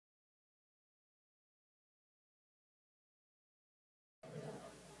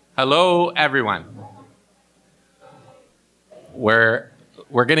Hello, everyone. We're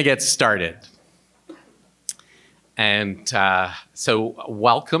going to get started. And so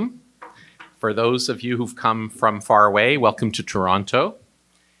welcome. For those of you who've come from far away, welcome to Toronto.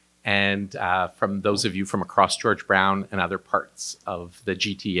 And from those of you from across George Brown and other parts of the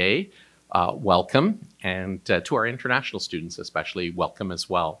GTA, welcome. And to our international students especially, welcome as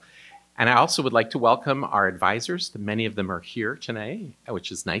well. And I also would like to welcome our advisors. Many of them are here today, which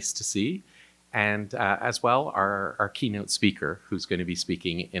is nice to see. And as well, our keynote speaker, who's going to be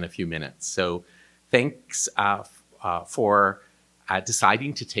speaking in a few minutes. So thanks for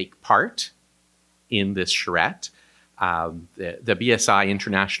deciding to take part in this charrette. The BSI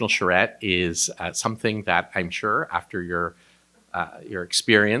International Charrette is something that I'm sure after your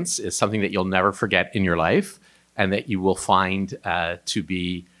experience is something that you'll never forget in your life and that you will find to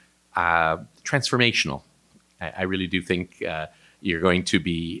be transformational. I really do think you're going to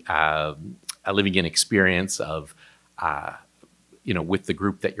be living an experience of, with the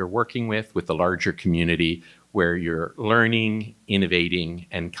group that you're working with the larger community, where you're learning, innovating,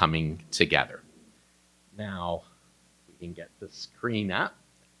 and coming together. Now, we can get the screen up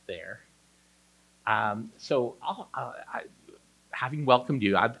there. Having welcomed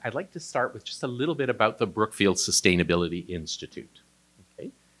you, I'd like to start with just a little bit about the Brookfield Sustainability Institute.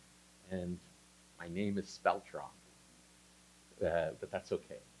 Okay, and my name is spelled wrong, but that's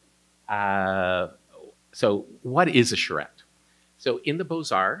okay. So what is a charrette? So in the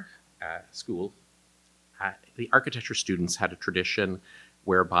Beaux-Arts school, the architecture students had a tradition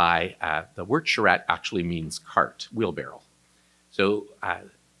whereby the word charrette actually means cart, wheelbarrow. So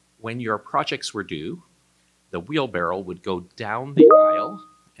when your projects were due, the wheelbarrow would go down the aisle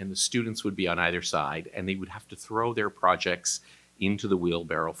and the students would be on either side and they would have to throw their projects into the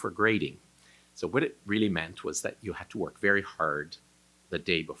wheelbarrow for grading. So what it really meant was that you had to work very hard the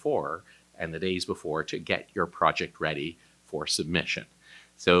day before and the days before to get your project ready for submission.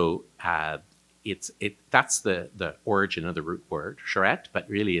 So that's the origin of the root word, charrette, but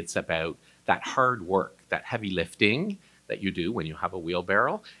really it's about that hard work, that heavy lifting that you do when you have a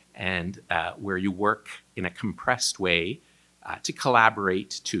wheelbarrow, and where you work in a compressed way to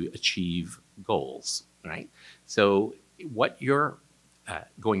collaborate to achieve goals, right? So what you're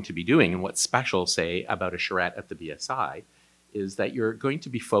going to be doing and what's special, say, about a charrette at the BSI is that you're going to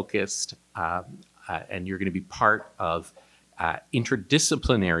be focused and you're going to be part of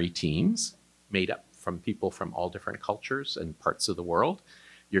interdisciplinary teams made up from people from all different cultures and parts of the world.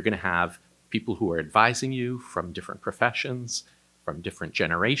 You're going to have people who are advising you from different professions, from different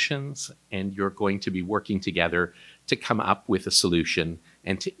generations, and you're going to be working together to come up with a solution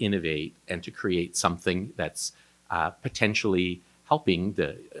and to innovate and to create something that's potentially helping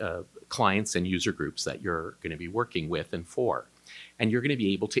the clients and user groups that you're going to be working with and for. And you're going to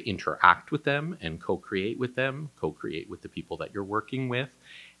be able to interact with them and co-create with them, co-create with the people that you're working with.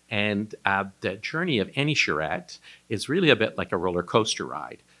 And the journey of any charrette is really a bit like a roller coaster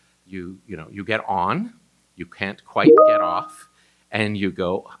ride. You get on, you can't quite get off, and you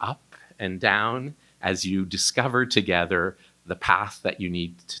go up and down as you discover together the path that you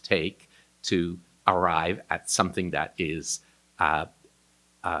need to take to arrive at something that is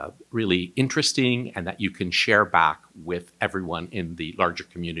really interesting and that you can share back with everyone in the larger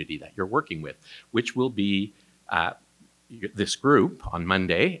community that you're working with, which will be this group on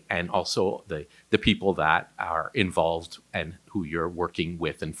Monday and also the people that are involved and who you're working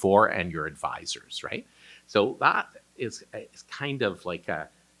with and for and your advisors, right? So that is kind of like a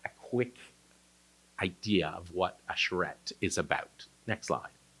quick idea of what a charrette is about. Next slide.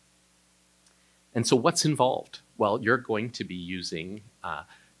 And so what's involved? Well, you're going to be using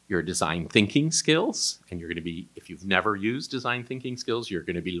your design thinking skills, and you're going to be, if you've never used design thinking skills, you're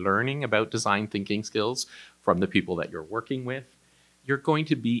going to be learning about design thinking skills from the people that you're working with. You're going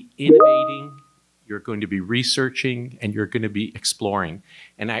to be innovating, you're going to be researching, and you're going to be exploring.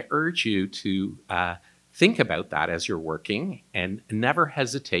 And I urge you to think about that as you're working and never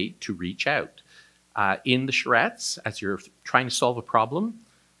hesitate to reach out. In the charrettes, as you're trying to solve a problem,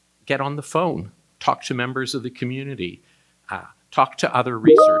 get on the phone, talk to members of the community, talk to other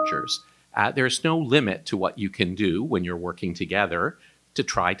researchers. There's no limit to what you can do when you're working together to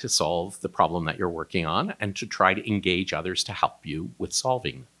try to solve the problem that you're working on and to try to engage others to help you with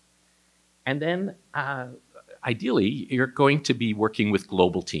solving. And then ideally, you're going to be working with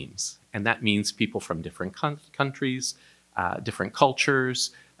global teams. And that means people from different countries, different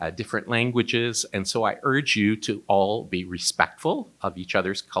cultures, different languages. And so I urge you to all be respectful of each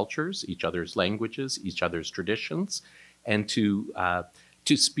other's cultures, each other's languages, each other's traditions, and to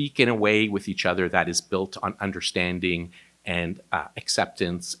speak in a way with each other that is built on understanding and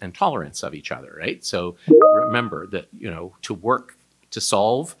acceptance and tolerance of each other, right? So remember that, to work to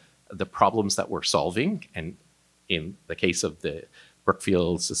solve the problems that we're solving, and in the case of the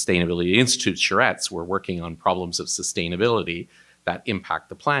Brookfield Sustainability Institute charrettes, we're working on problems of sustainability that impact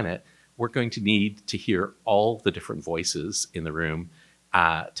the planet. We're going to need to hear all the different voices in the room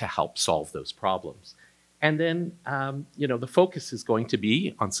to help solve those problems. And then, the focus is going to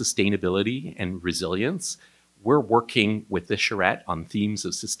be on sustainability and resilience. We're working with the charrette on themes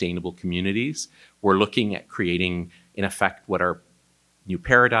of sustainable communities. We're looking at creating, in effect, what are new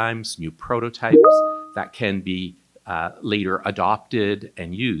paradigms, new prototypes that can be later adopted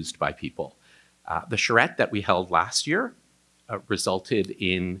and used by people. The charrette that we held last year resulted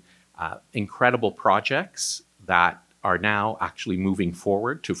in incredible projects that are now actually moving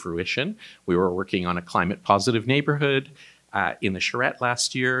forward to fruition. We were working on a climate positive neighborhood in the charrette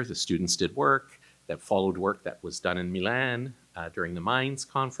last year. The students did work that followed work that was done in Milan during the Minds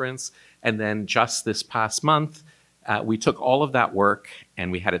conference. And then just this past month, we took all of that work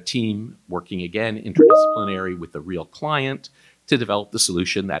and we had a team working again, interdisciplinary with the real client, to develop the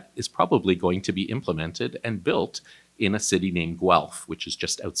solution that is probably going to be implemented and built in a city named Guelph, which is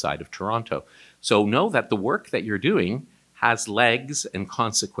just outside of Toronto. So know that the work that you're doing has legs and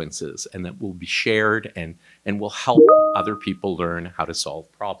consequences, and that will be shared and will help other people learn how to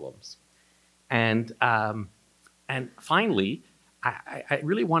solve problems. And finally, I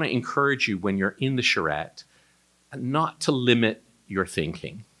really want to encourage you when you're in the charrette not to limit your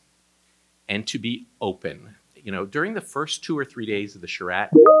thinking and to be open. During the first 2 or 3 days of the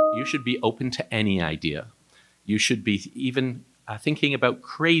charrette, you should be open to any idea. You should be even thinking about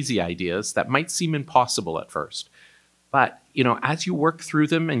crazy ideas that might seem impossible at first. But, as you work through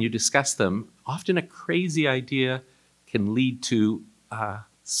them and you discuss them, often a crazy idea can lead to a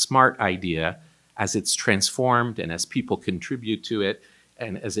smart idea as it's transformed and as people contribute to it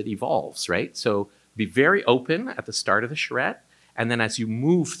and as it evolves, right? So be very open at the start of the charrette. And then as you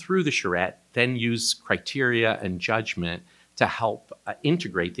move through the charrette, then use criteria and judgment to help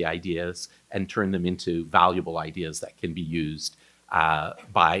integrate the ideas and turn them into valuable ideas that can be used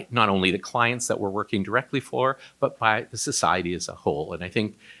by not only the clients that we're working directly for, but by the society as a whole. And I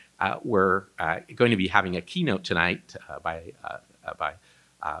think we're going to be having a keynote tonight by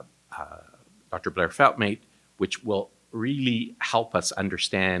Dr. Blair Feltmate, which will really help us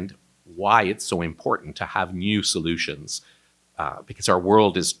understand why it's so important to have new solutions, because our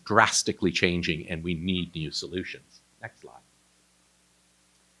world is drastically changing and we need new solutions. Next slide.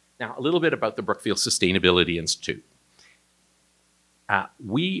 Now, a little bit about the Brookfield Sustainability Institute.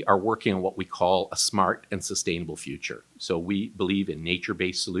 We are working on what we call a smart and sustainable future. So we believe in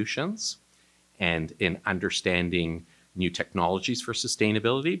nature-based solutions and in understanding new technologies for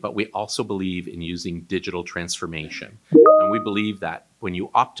sustainability, but we also believe in using digital transformation. And we believe that when you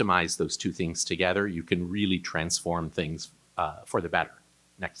optimize those two things together, you can really transform things for the better.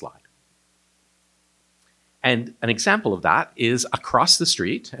 Next slide. And an example of that is across the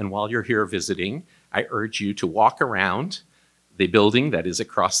street. And while you're here visiting, I urge you to walk around the building that is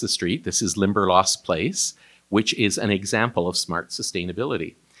across the street. This is Limberlost Place, which is an example of smart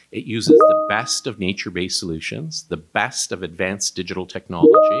sustainability. It uses the best of nature-based solutions, the best of advanced digital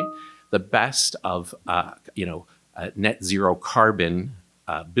technology, the best of net zero carbon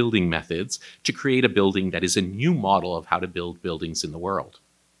building methods to create a building that is a new model of how to build buildings in the world.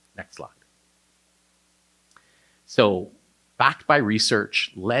 Next slide. So, backed by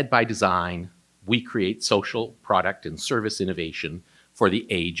research, led by design, we create social, product, and service innovation for the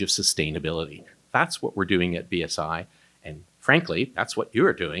age of sustainability. That's what we're doing at BSI, and frankly, that's what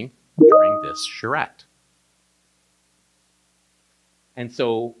you're doing during this charrette. And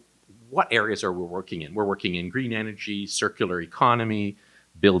so, what areas are we working in? We're working in green energy, circular economy,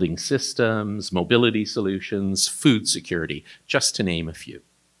 building systems, mobility solutions, food security, just to name a few.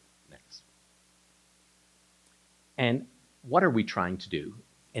 Next. And what are we trying to do?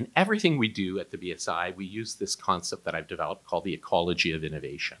 In everything we do at the BSI, we use this concept that I've developed called the ecology of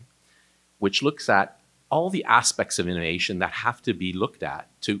innovation, which looks at all the aspects of innovation that have to be looked at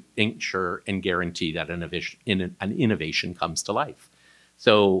to ensure and guarantee that an innovation comes to life.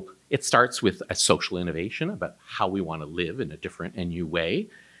 So it starts with a social innovation about how we want to live in a different and new way.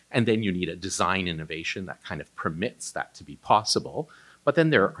 And then you need a design innovation that kind of permits that to be possible. But then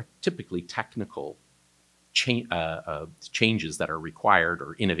there are typically technical changes that are required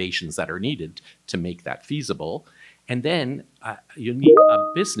or innovations that are needed to make that feasible. And then you need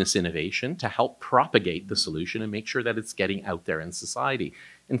a business innovation to help propagate the solution and make sure that it's getting out there in society.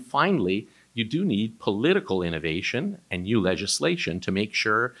 And finally, you do need political innovation and new legislation to make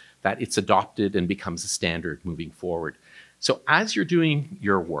sure that it's adopted and becomes a standard moving forward. So as you're doing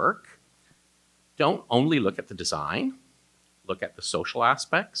your work, don't only look at the design, look at the social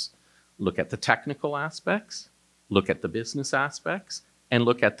aspects, look at the technical aspects, look at the business aspects, and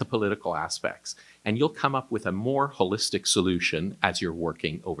look at the political aspects. And you'll come up with a more holistic solution as you're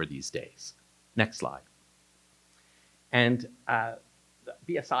working over these days. Next slide. And the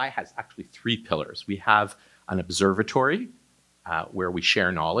BSI has actually 3 pillars. We have an observatory where we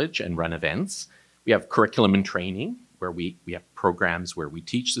share knowledge and run events. We have curriculum and training, where we have programs where we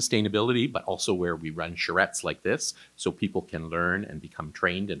teach sustainability, but also where we run charrettes like this, so people can learn and become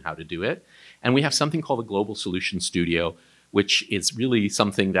trained in how to do it. And we have something called the Global Solution Studio, which is really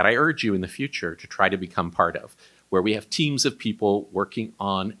something that I urge you in the future to try to become part of, where we have teams of people working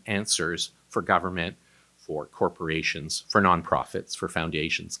on answers for government, for corporations, for nonprofits, for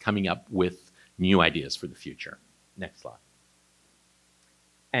foundations, coming up with new ideas for the future. Next slide.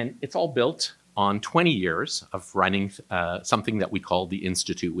 And it's all built on 20 years of running something that we call the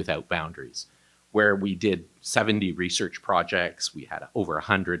Institute Without Boundaries, where we did 70 research projects, we had over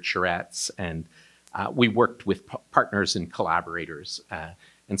 100 charrettes, and we worked with partners and collaborators.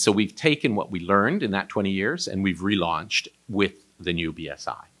 And so we've taken what we learned in that 20 years and we've relaunched with the new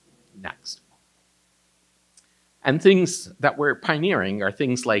BSI. Next. And things that we're pioneering are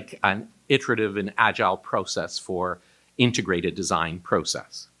things like an iterative and agile process for integrated design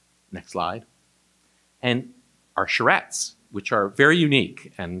process. Next slide. And our charrettes, which are very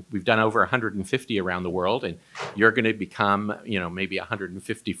unique, and we've done over 150 around the world, and you're going to become, maybe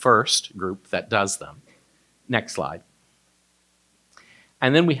 151st group that does them. Next slide.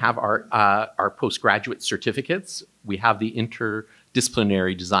 And then we have our postgraduate certificates. We have the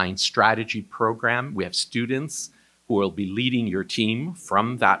interdisciplinary design strategy program. We have students who will be leading your team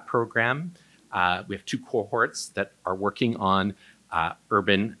from that program. We have 2 cohorts that are working on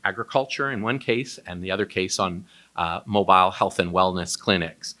urban agriculture in one case, and the other case on mobile health and wellness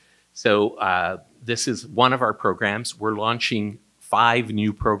clinics. So this is one of our programs. We're launching 5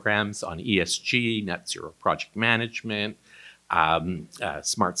 new programs on ESG, net zero project management,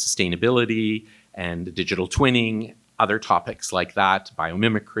 smart sustainability, and digital twinning, other topics like that,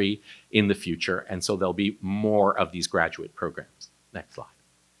 biomimicry in the future. And so there'll be more of these graduate programs. Next slide.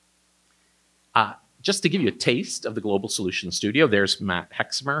 Just to give you a taste of the Global Solution Studio, there's Matt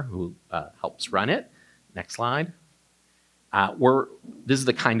Hexmer, who helps run it. Next slide. This is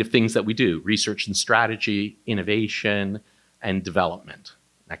the kind of things that we do: research and strategy, innovation, and development.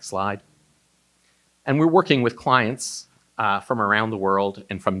 Next slide. And we're working with clients from around the world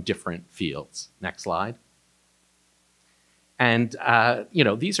and from different fields. Next slide. And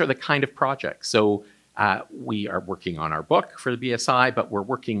these are the kind of projects. So we are working on our book for the BSI, but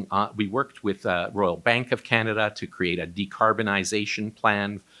we worked with Royal Bank of Canada to create a decarbonization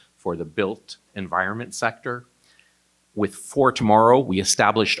plan for the built environment sector. With For Tomorrow, we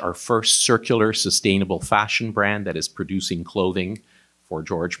established our first circular sustainable fashion brand that is producing clothing for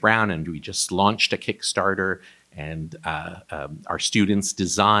George Brown, and we just launched a Kickstarter, and our students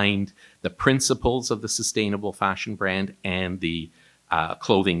designed the principles of the sustainable fashion brand and the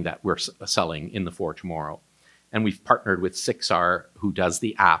clothing that we're selling in the For Tomorrow. And we've partnered with 6R, who does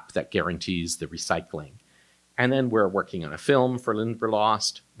the app that guarantees the recycling. And then we're working on a film for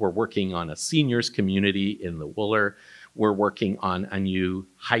Limberlost. We're working on a seniors community in the Wooler. We're working on a new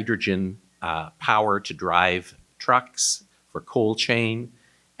hydrogen power to drive trucks for cold chain.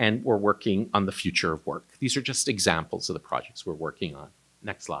 And we're working on the future of work. These are just examples of the projects we're working on.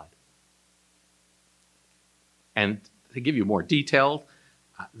 Next slide. And to give you more detail,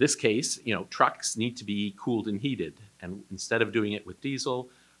 this case, trucks need to be cooled and heated. And instead of doing it with diesel,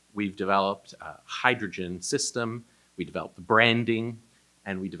 we've developed a hydrogen system, we developed the branding,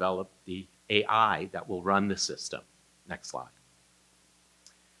 and we developed the AI that will run the system. Next slide.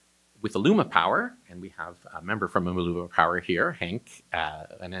 With Illuma Power, and we have a member from Illuma Power here, Henk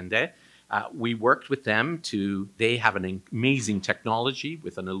Vanende, we worked with them they have an amazing technology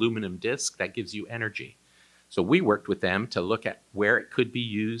with an aluminum disc that gives you energy. So we worked with them to look at where it could be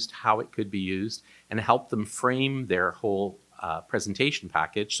used, how it could be used, and help them frame their whole presentation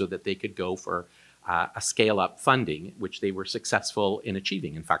package so that they could go for a scale-up funding, which they were successful in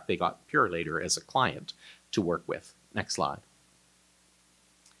achieving. In fact, they got Purelator as a client to work with. Next slide.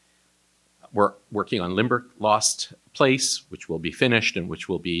 We're working on Limberlost Place, which will be finished and which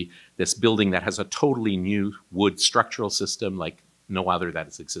will be this building that has a totally new wood structural system like no other that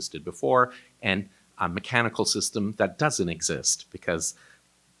has existed before, and a mechanical system that doesn't exist because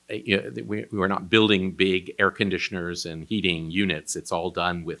we're not building big air conditioners and heating units. It's all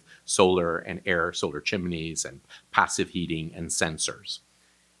done with solar and solar chimneys and passive heating and sensors.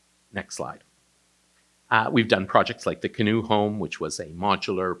 Next slide. We've done projects like the Canoe Home, which was a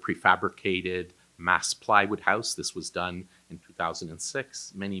modular, prefabricated, mass plywood house. This was done in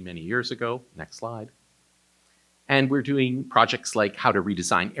 2006, many, many years ago. Next slide. And we're doing projects like how to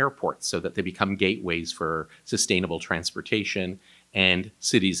redesign airports so that they become gateways for sustainable transportation and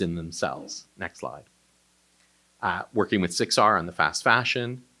cities in themselves. Next slide. Working with 6R on the fast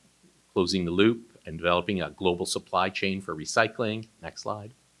fashion, closing the loop, and developing a global supply chain for recycling. Next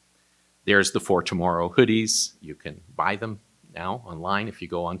slide. There's the For Tomorrow hoodies. You can buy them now online if you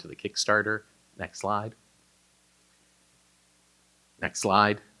go onto the Kickstarter. Next slide. Next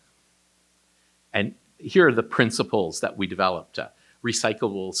slide. And here are the principles that we developed.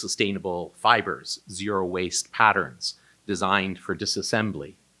 Recyclable, sustainable fibers, zero waste patterns designed for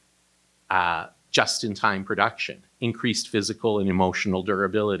disassembly, just-in-time production, increased physical and emotional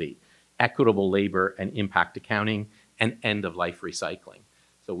durability, equitable labor and impact accounting, and end-of-life recycling.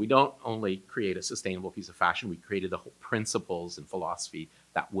 So we don't only create a sustainable piece of fashion, we created the whole principles and philosophy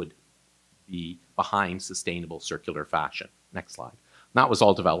that would be behind sustainable circular fashion. Next slide. And that was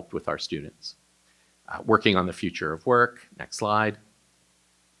all developed with our students. Working on the future of work. Next slide.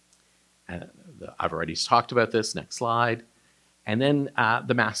 I've already talked about this. Next slide. And then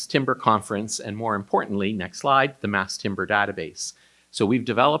the Mass Timber Conference, and more importantly, next slide, the Mass Timber Database. So we've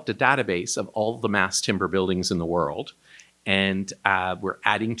developed a database of all the mass timber buildings in the world, and we're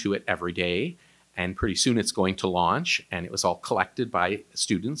adding to it every day. And pretty soon it's going to launch, and it was all collected by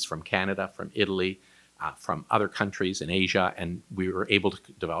students from Canada, from Italy, from other countries in Asia, and we were able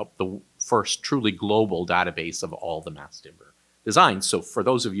to develop the first truly global database of all the mass timber designs. So for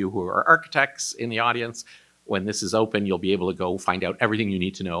those of you who are architects in the audience, when this is open, you'll be able to go find out everything you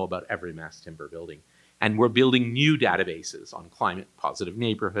need to know about every mass timber building. And we're building new databases on climate positive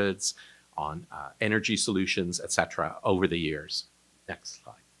neighborhoods, on energy solutions, etc., over the years. Next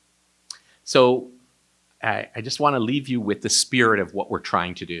slide. So I just want to leave you with the spirit of what we're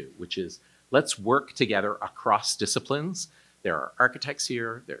trying to do, which is let's work together across disciplines. There are architects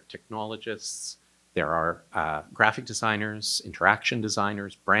here, there are technologists, there are graphic designers, interaction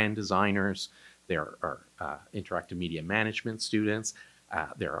designers, brand designers, there are interactive media management students,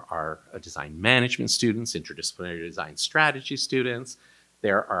 there are design management students, interdisciplinary design strategy students.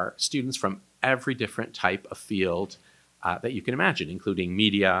 There are students from every different type of field that you can imagine, including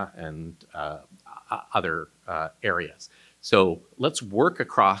media and other areas. So let's work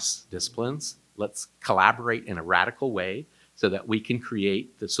across disciplines. Let's collaborate in a radical way so that we can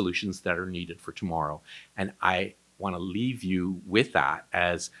create the solutions that are needed for tomorrow. And I want to leave you with that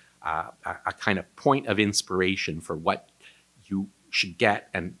as a kind of point of inspiration for what you should get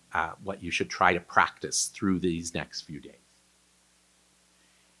and what you should try to practice through these next few days.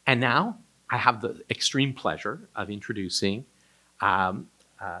 And now I have the extreme pleasure of introducing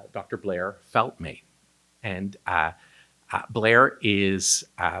Dr. Blair Feltmate. And Blair is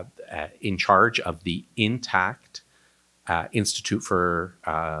in charge of the Intact Institute for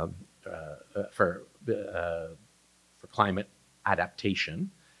Climate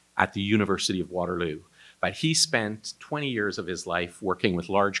Adaptation at the University of Waterloo. But he spent 20 years of his life working with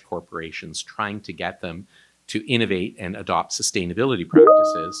large corporations, trying to get them to innovate and adopt sustainability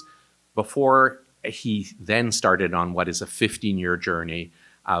practices before he then started on what is a 15-year journey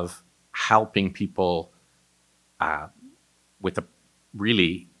of helping people with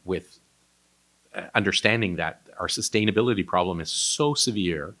understanding that our sustainability problem is so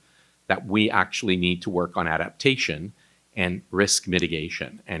severe that we actually need to work on adaptation and risk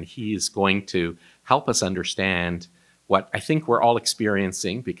mitigation. And he's going to help us understand what I think we're all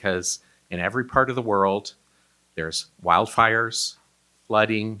experiencing, because in every part of the world, there's wildfires,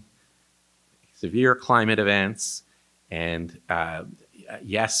 flooding, severe climate events, and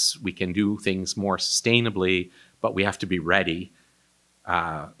yes, we can do things more sustainably, but we have to be ready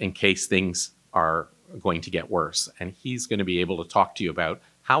in case things are going to get worse. And he's going to be able to talk to you about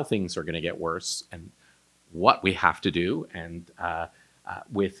how things are going to get worse and what we have to do. And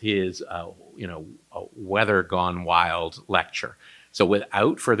with his, weather gone wild lecture. So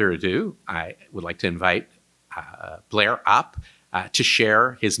without further ado, I would like to invite Blair up to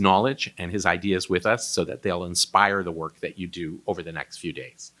share his knowledge and his ideas with us so that they'll inspire the work that you do over the next few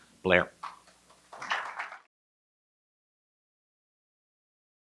days. Blair.